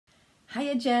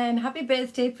Hiya Jen, happy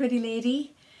birthday pretty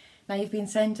lady. Now you've been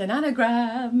sent an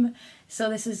anagram. So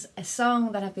this is a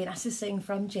song that I've been asked to sing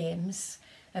from James.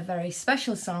 A very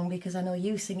special song because I know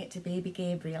you sing it to baby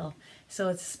Gabriel. So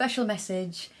it's a special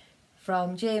message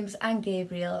from James and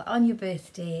Gabriel on your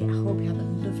birthday. I hope you have a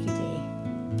lovely day.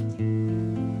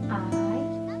 I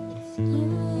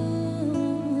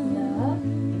love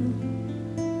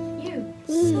you.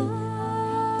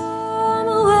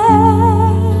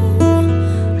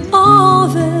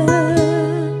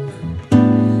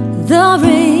 The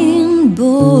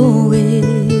rainbow way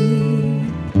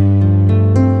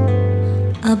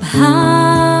up high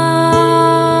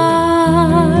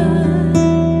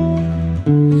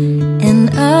in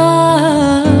a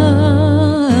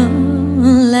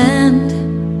land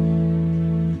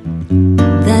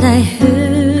that I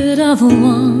heard of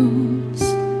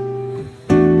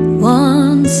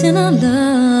once in a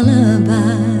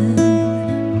lullaby.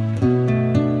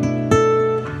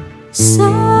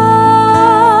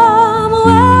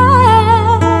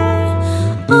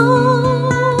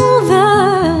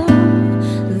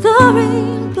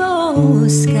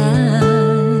 Skies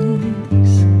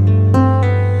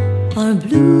are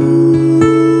blue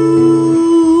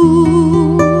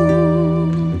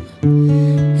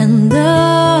and the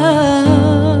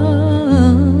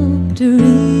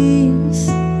dreams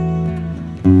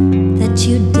that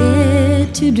you dare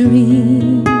to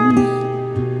dream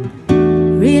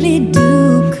really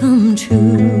do come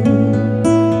true.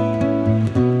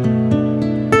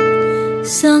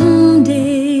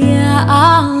 Someday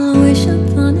I'll wish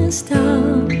upon a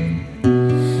star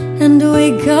and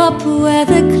wake up where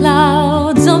the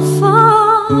clouds are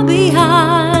far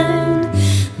behind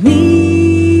me,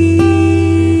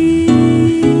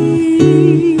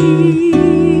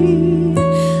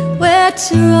 where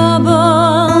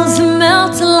troubles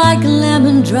melt like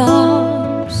lemon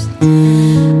drops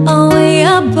away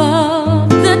above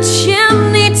the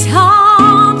chimney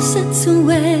tops. It's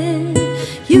where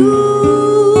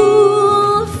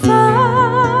you'll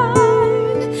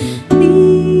find me.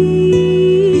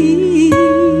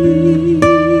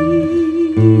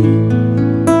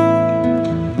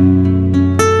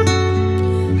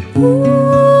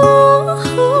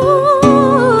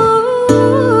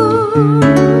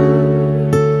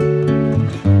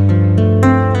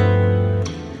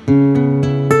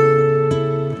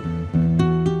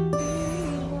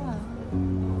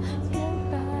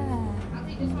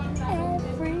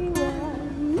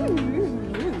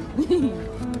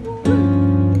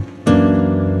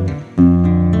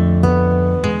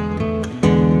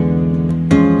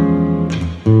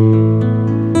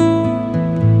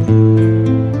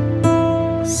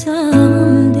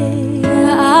 Someday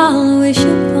I'll wish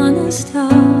upon a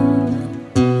star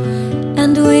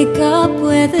and wake up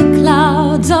where the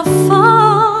clouds are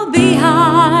far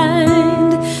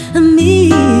behind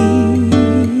me,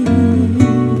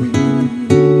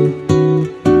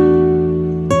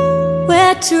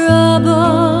 where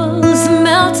troubles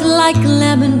melt like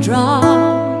lemon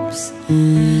drops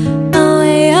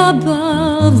away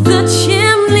above the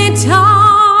chimney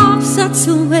tops. That's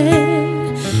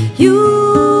where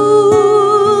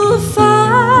you'll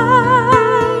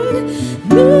find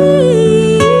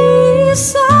me,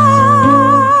 somewhere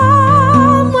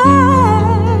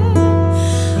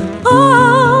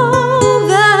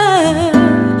over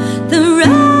the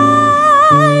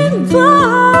rainbow.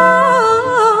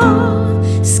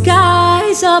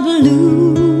 Skies are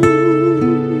blue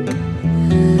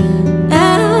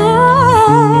and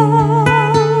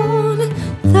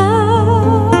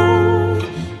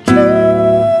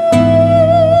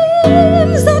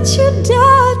that you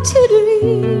dare to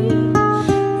dream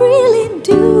really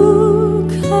do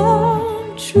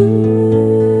come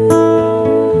true.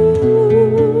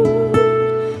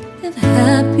 If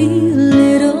happy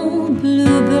little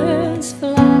bluebirds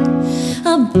fly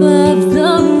above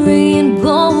the